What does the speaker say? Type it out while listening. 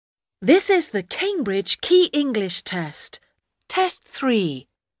This is the Cambridge Key English Test, Test 3.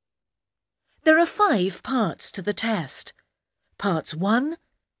 There are 5 parts to the test. Parts 1,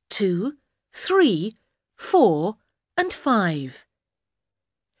 2, 3, 4 and 5.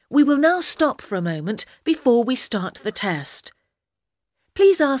 We will now stop for a moment before we start the test.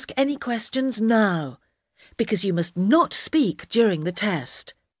 Please ask any questions now, because you must not speak during the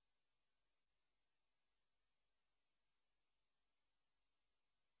test.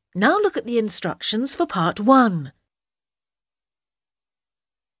 Now look at the instructions for Part 1.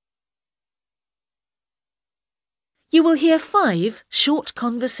 You will hear 5 short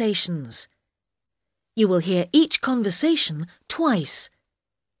conversations. You will hear each conversation twice.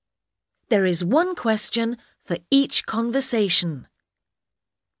 There is 1 question for each conversation.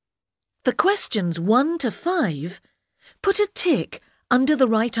 For questions 1 to 5, put a tick under the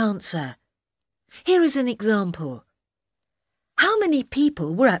right answer. Here is an example. How many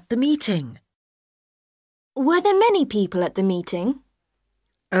people were at the meeting? Were there many people at the meeting?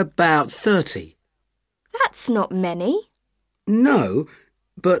 About 30. That's not many. No,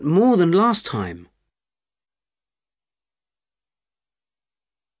 but more than last time.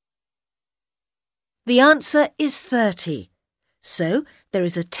 The answer is 30, so there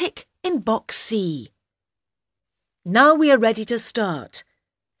is a tick in box C. Now we are ready to start.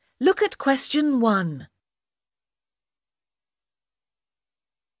 Look at question 1.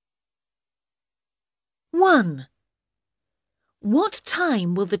 One. What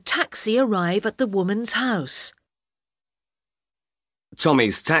time will the taxi arrive at the woman's house?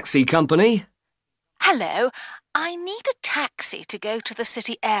 Tommy's taxi company. Hello, I need a taxi to go to the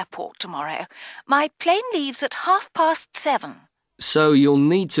city airport tomorrow. My plane leaves at 7:30. So you'll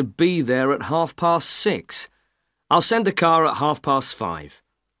need to be there at 6:30. I'll send a car at 5:30.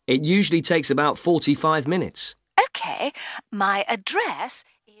 It usually takes about 45 minutes. OK, my address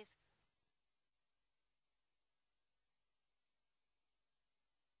is...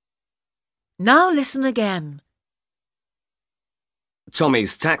 Now listen again.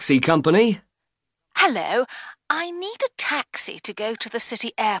 Tommy's taxi company. Hello, I need a taxi to go to the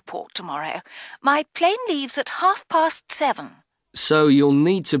city airport tomorrow. My plane leaves at 7:30. So you'll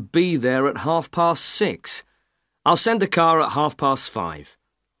need to be there at 6:30. I'll send a car at 5:30.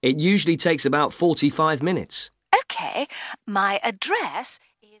 It usually takes about 45 minutes. OK, my address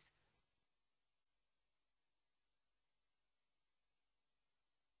is...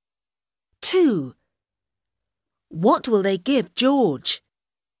 2. What will they give George?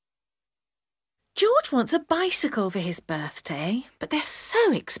 George wants a bicycle for his birthday, but they're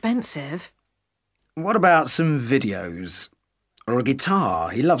so expensive. What about some videos? Or a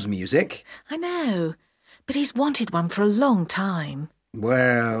guitar? He loves music. I know, but he's wanted one for a long time.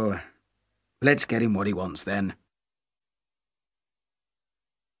 Well, let's get him what he wants then.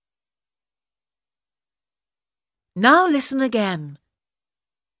 Now listen again.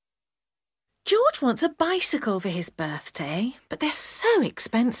 George wants a bicycle for his birthday, but they're so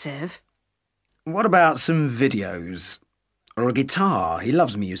expensive. What about some videos? Or a guitar? He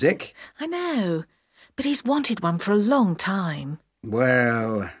loves music. I know, but he's wanted one for a long time.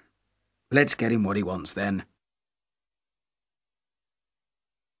 Well, let's get him what he wants then.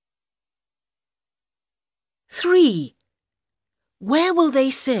 Three. Where will they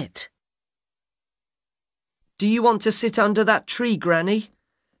sit? Do you want to sit under that tree, Granny?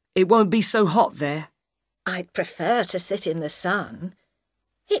 It won't be so hot there. I'd prefer to sit in the sun.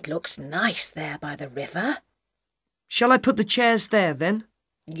 It looks nice there by the river. Shall I put the chairs there, then?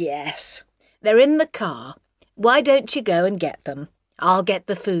 Yes, they're in the car. Why don't you go and get them? I'll get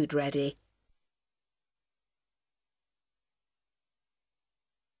the food ready.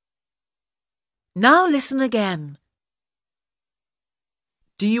 Now listen again.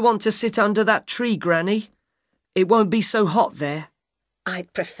 Do you want to sit under that tree, Granny? It won't be so hot there.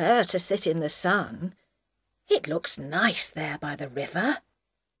 I'd prefer to sit in the sun. It looks nice there by the river.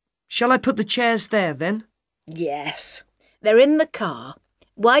 Shall I put the chairs there, then? Yes, they're in the car.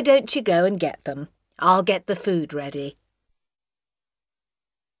 Why don't you go and get them? I'll get the food ready.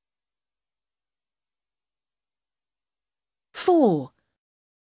 Four.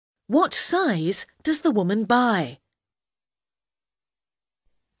 What size does the woman buy?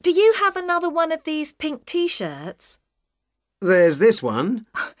 Do you have another one of these pink t-shirts? There's this one.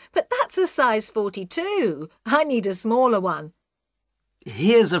 But that's a size 42. I need a smaller one.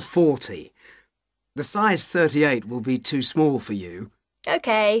 Here's a 40. The size 38 will be too small for you.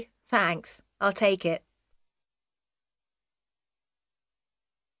 OK, thanks. I'll take it.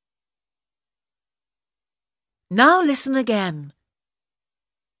 Now listen again.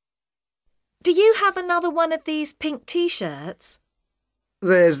 Do you have another one of these pink t-shirts?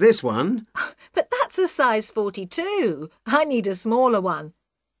 There's this one. But that's a size 42. I need a smaller one.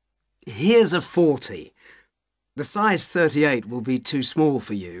 Here's a 40. The size 38 will be too small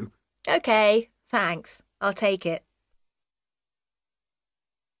for you. OK, thanks. I'll take it.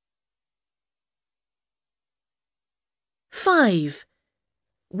 Five.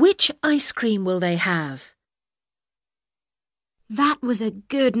 Which ice cream will they have? That was a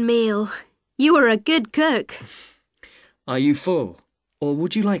good meal. You were a good cook. Are you full? Or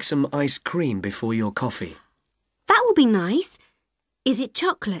would you like some ice cream before your coffee? That will be nice. Is it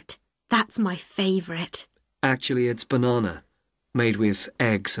chocolate? That's my favourite. Actually, it's banana, made with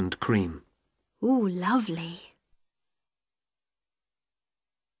eggs and cream. Ooh, lovely.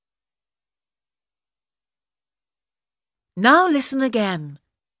 Now listen again.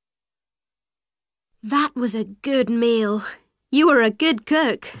 That was a good meal. You were a good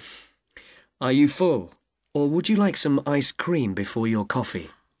cook. Are you full? Or would you like some ice cream before your coffee?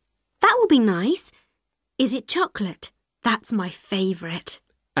 That will be nice. Is it chocolate? That's my favourite.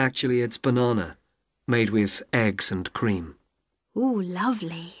 Actually, it's banana, made with eggs and cream. Ooh,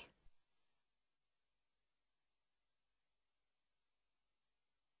 lovely.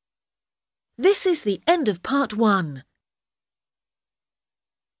 This is the end of part 1.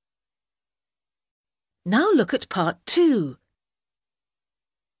 Now look at part 2.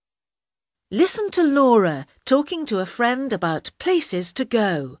 Listen to Laura talking to a friend about places to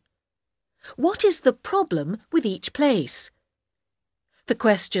go. What is the problem with each place? For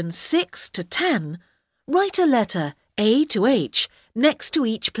questions 6 to 10, write a letter A to H next to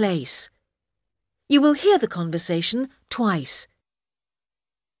each place. You will hear the conversation twice.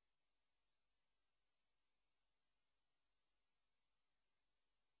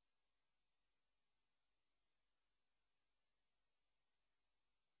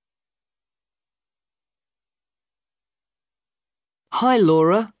 Hi,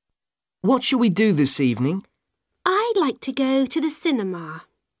 Laura. What shall we do this evening? I'd like to go to the cinema.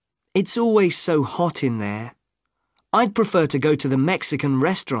 It's always so hot in there. I'd prefer to go to the Mexican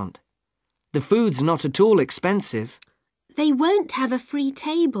restaurant. The food's not at all expensive. They won't have a free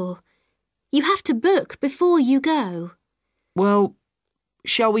table. You have to book before you go. Well,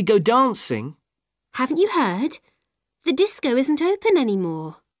 shall we go dancing? Haven't you heard? The disco isn't open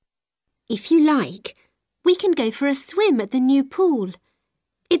anymore. If you like, we can go for a swim at the new pool.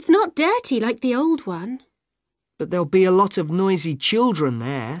 It's not dirty like the old one. But there'll be a lot of noisy children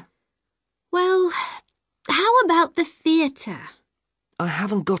there. Well, how about the theatre? I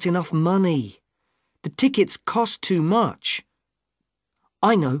haven't got enough money. The tickets cost too much.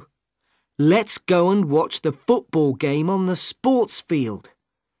 I know. Let's go and watch the football game on the sports field.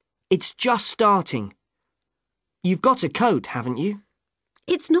 It's just starting. You've got a coat, haven't you?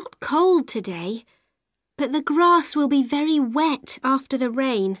 It's not cold today, but the grass will be very wet after the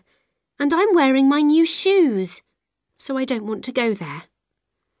rain, and I'm wearing my new shoes, so I don't want to go there.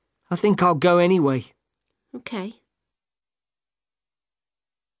 I think I'll go anyway. OK.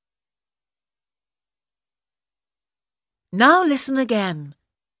 Now listen again.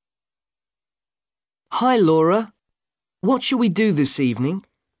 Hi, Laura. What shall we do this evening?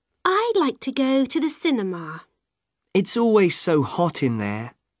 I'd like to go to the cinema. It's always so hot in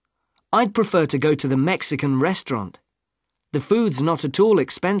there. I'd prefer to go to the Mexican restaurant. The food's not at all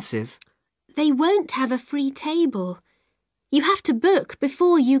expensive. They won't have a free table. You have to book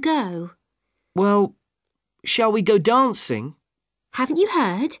before you go. Well, shall we go dancing? Haven't you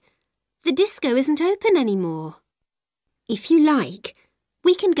heard? The disco isn't open anymore. If you like,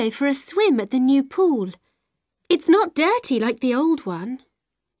 we can go for a swim at the new pool. It's not dirty like the old one.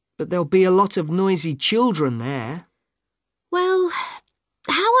 But there'll be a lot of noisy children there. Well,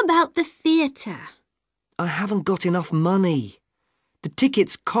 how about the theatre? I haven't got enough money. The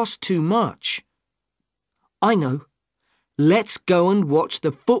tickets cost too much. I know. Let's go and watch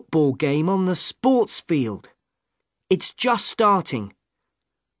the football game on the sports field. It's just starting.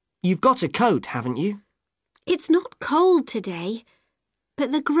 You've got a coat, haven't you? It's not cold today,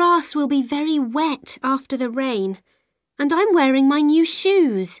 but the grass will be very wet after the rain, and I'm wearing my new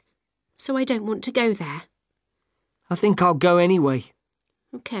shoes, so I don't want to go there. I think I'll go anyway.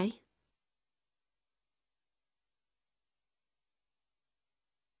 OK.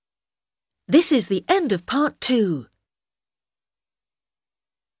 This is the end of part 2.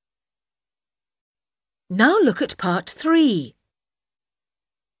 Now look at part 3.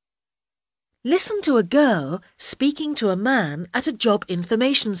 Listen to a girl speaking to a man at a job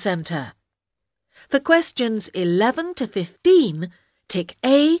information centre. For questions 11 to 15, tick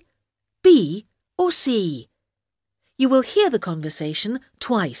A, B or C. You will hear the conversation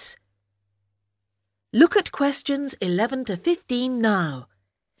twice. Look at questions 11 to 15 now.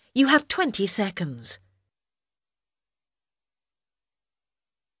 You have 20 seconds.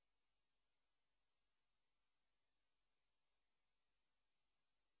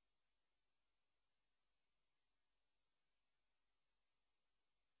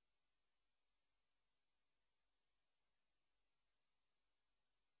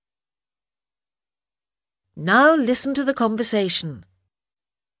 Now listen to the conversation.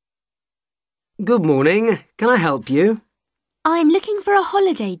 Good morning. Can I help you? I'm looking for a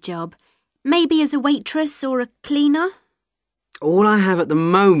holiday job, maybe as a waitress or a cleaner. All I have at the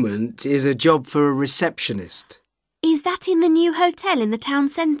moment is a job for a receptionist. Is that in the new hotel in the town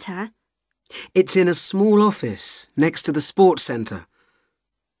centre? It's in a small office next to the sports centre.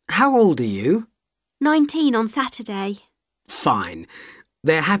 How old are you? 19 on Saturday. Fine.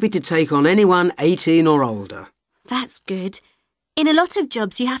 They're happy to take on anyone 18 or older. That's good. In a lot of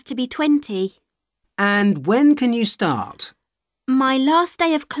jobs you have to be 20. And when can you start? My last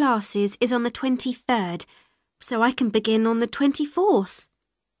day of classes is on the 23rd, so I can begin on the 24th.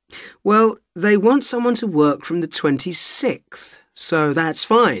 Well, they want someone to work from the 26th, so that's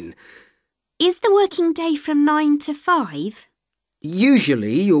fine. Is the working day from 9 to 5?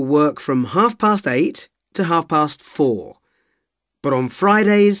 Usually you'll work from 8:30 to 4:30. But on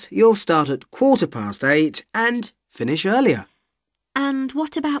Fridays you'll start at 8:15 and finish earlier. And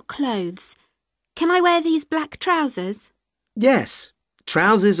what about clothes? Can I wear these black trousers? Yes,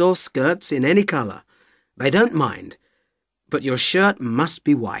 trousers or skirts in any colour. They don't mind. But your shirt must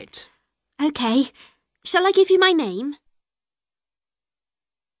be white. OK. Shall I give you my name?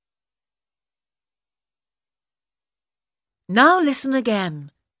 Now listen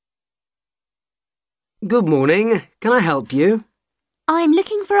again. Good morning. Can I help you? I'm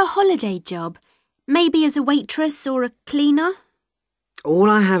looking for a holiday job, maybe as a waitress or a cleaner. All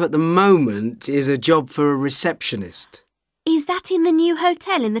I have at the moment is a job for a receptionist. Is that in the new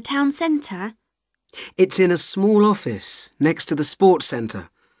hotel in the town centre? It's in a small office next to the sports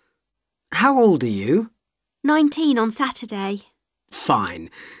centre. How old are you? 19 on Saturday. Fine.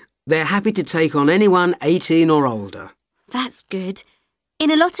 They're happy to take on anyone 18 or older. That's good.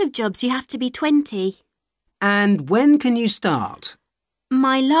 In a lot of jobs you have to be 20. And when can you start?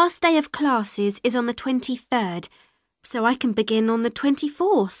 My last day of classes is on the 23rd, so I can begin on the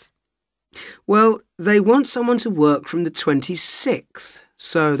 24th. Well, they want someone to work from the 26th,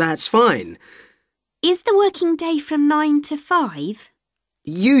 so that's fine. Is the working day from 9 to 5?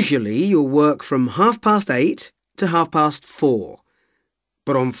 Usually you'll work from 8:30 to 4:30.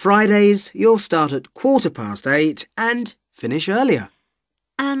 But on Fridays you'll start at 8:15 and finish earlier.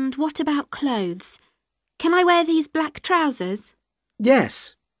 And what about clothes? Can I wear these black trousers?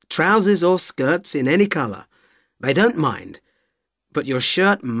 Yes, trousers or skirts in any colour. They don't mind. But your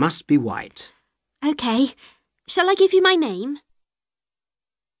shirt must be white. OK. Shall I give you my name?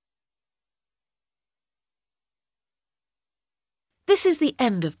 This is the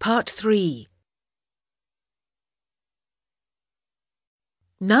end of part 3.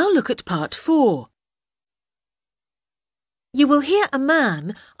 Now look at part 4. You will hear a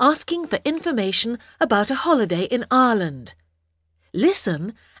man asking for information about a holiday in Ireland.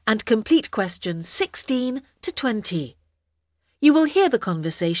 Listen and complete questions 16 to 20. You will hear the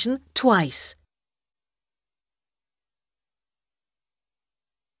conversation twice.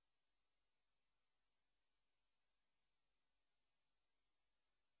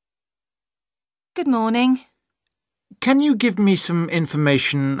 Good morning. Can you give me some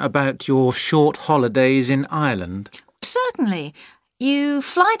information about your short holidays in Ireland? Certainly. You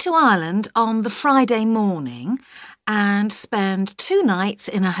fly to Ireland on the Friday morning and spend 2 nights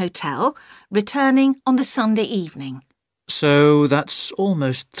in a hotel, returning on the Sunday evening. So that's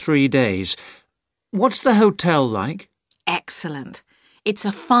almost 3 days. What's the hotel like? Excellent. It's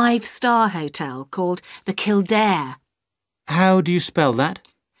a 5-star hotel called the Kildare. How do you spell that?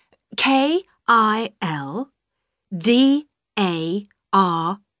 Kildare.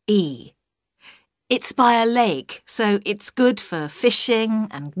 It's by a lake, so it's good for fishing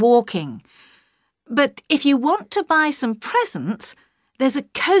and walking. But if you want to buy some presents, there's a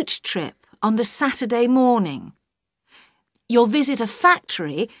coach trip on the Saturday morning. You'll visit a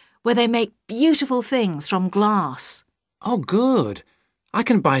factory where they make beautiful things from glass. Oh, good. I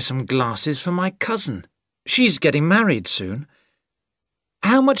can buy some glasses for my cousin. She's getting married soon.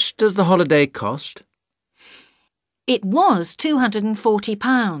 How much does the holiday cost? It was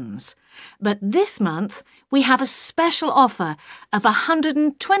 £240, but this month we have a special offer of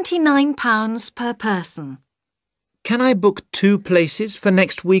 £129 per person. Can I book 2 places for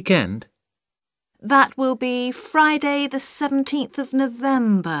next weekend? That will be Friday the 17th of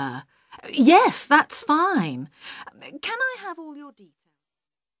November. Yes, that's fine. Can I have all your details?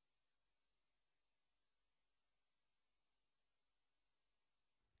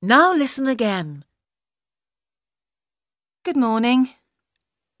 Now listen again. Good morning.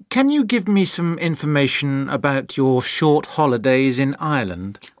 Can you give me some information about your short holidays in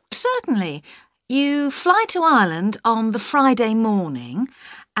Ireland? Certainly. You fly to Ireland on the Friday morning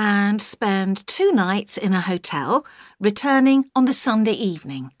and spend 2 nights in a hotel, returning on the Sunday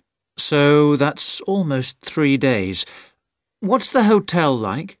evening. So that's almost 3 days. What's the hotel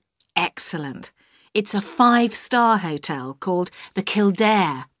like? Excellent. It's a 5-star hotel called the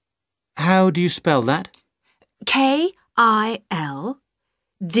Kildare. How do you spell that? Kildare.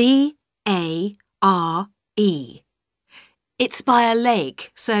 It's by a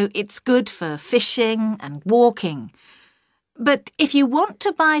lake, so it's good for fishing and walking. But if you want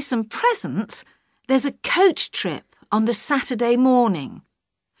to buy some presents, there's a coach trip on the Saturday morning.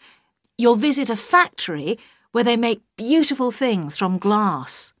 You'll visit a factory where they make beautiful things from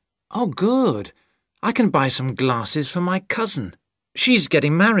glass. Oh, good. I can buy some glasses for my cousin. She's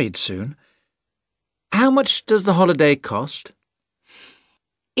getting married soon. How much does the holiday cost?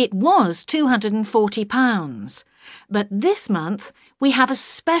 It was £240, but this month we have a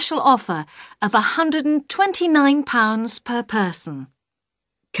special offer of £129 per person.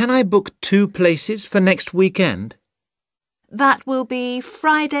 Can I book 2 places for next weekend? That will be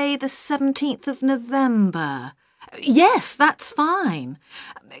Friday the 17th of November. Yes, that's fine.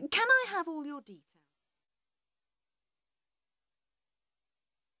 Can I have all your details?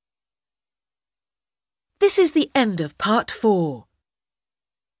 This is the end of part 4.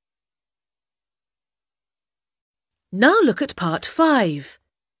 Now look at part 5.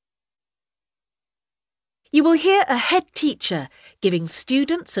 You will hear a head teacher giving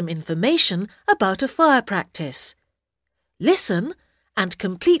students some information about a fire practice. Listen and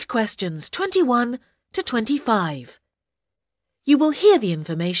complete questions 21 to 25. You will hear the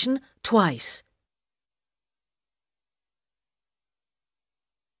information twice.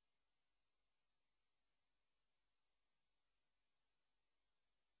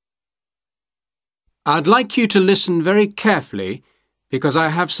 I'd like you to listen very carefully because I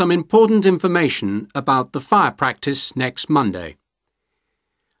have some important information about the fire practice next Monday.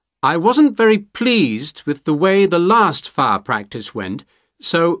 I wasn't very pleased with the way the last fire practice went,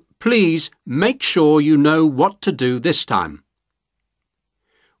 so please make sure you know what to do this time.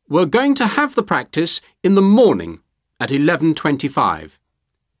 We're going to have the practice in the morning at 11:25.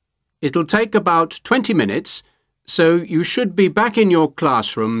 It'll take about 20 minutes, so you should be back in your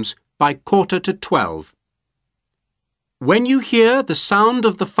classrooms by 11:45. When you hear the sound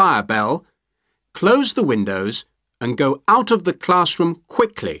of the fire bell, close the windows and go out of the classroom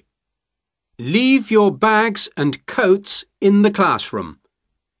quickly. Leave your bags and coats in the classroom.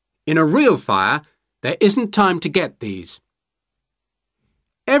 In a real fire, there isn't time to get these.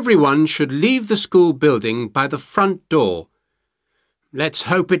 Everyone should leave the school building by the front door. Let's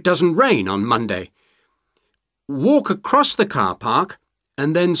hope it doesn't rain on Monday. Walk across the car park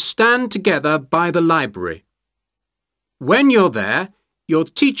and then stand together by the library. When you're there, your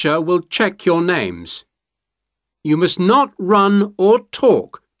teacher will check your names. You must not run or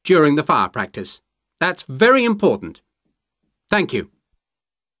talk during the fire practice. That's very important. Thank you.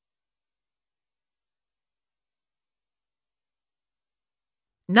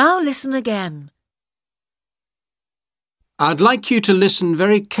 Now listen again. I'd like you to listen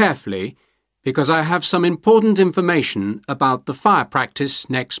very carefully because I have some important information about the fire practice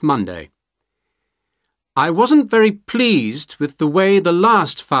next Monday. I wasn't very pleased with the way the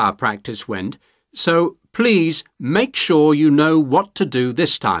last fire practice went, so please make sure you know what to do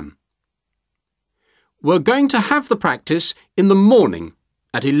this time. We're going to have the practice in the morning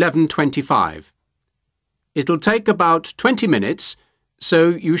at 11:25. It'll take about 20 minutes, so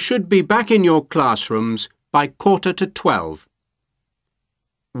you should be back in your classrooms by 11:45.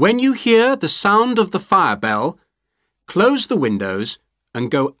 When you hear the sound of the fire bell, close the windows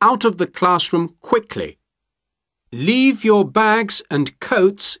and go out of the classroom quickly. Leave your bags and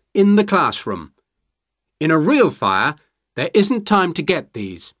coats in the classroom. In a real fire, there isn't time to get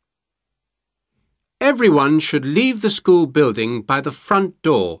these. Everyone should leave the school building by the front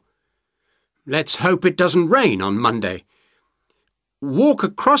door. Let's hope it doesn't rain on Monday. Walk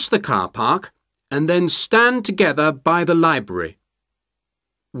across the car park and then stand together by the library.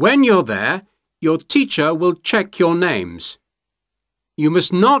 When you're there, your teacher will check your names. You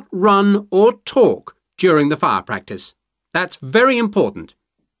must not run or talk during the fire practice. That's very important.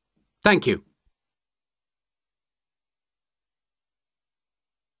 Thank you.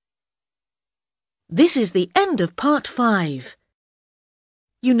 This is the end of part 5.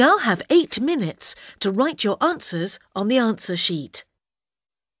 You now have 8 minutes to write your answers on the answer sheet.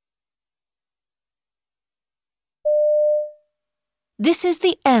 This is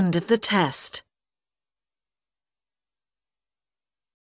the end of the test.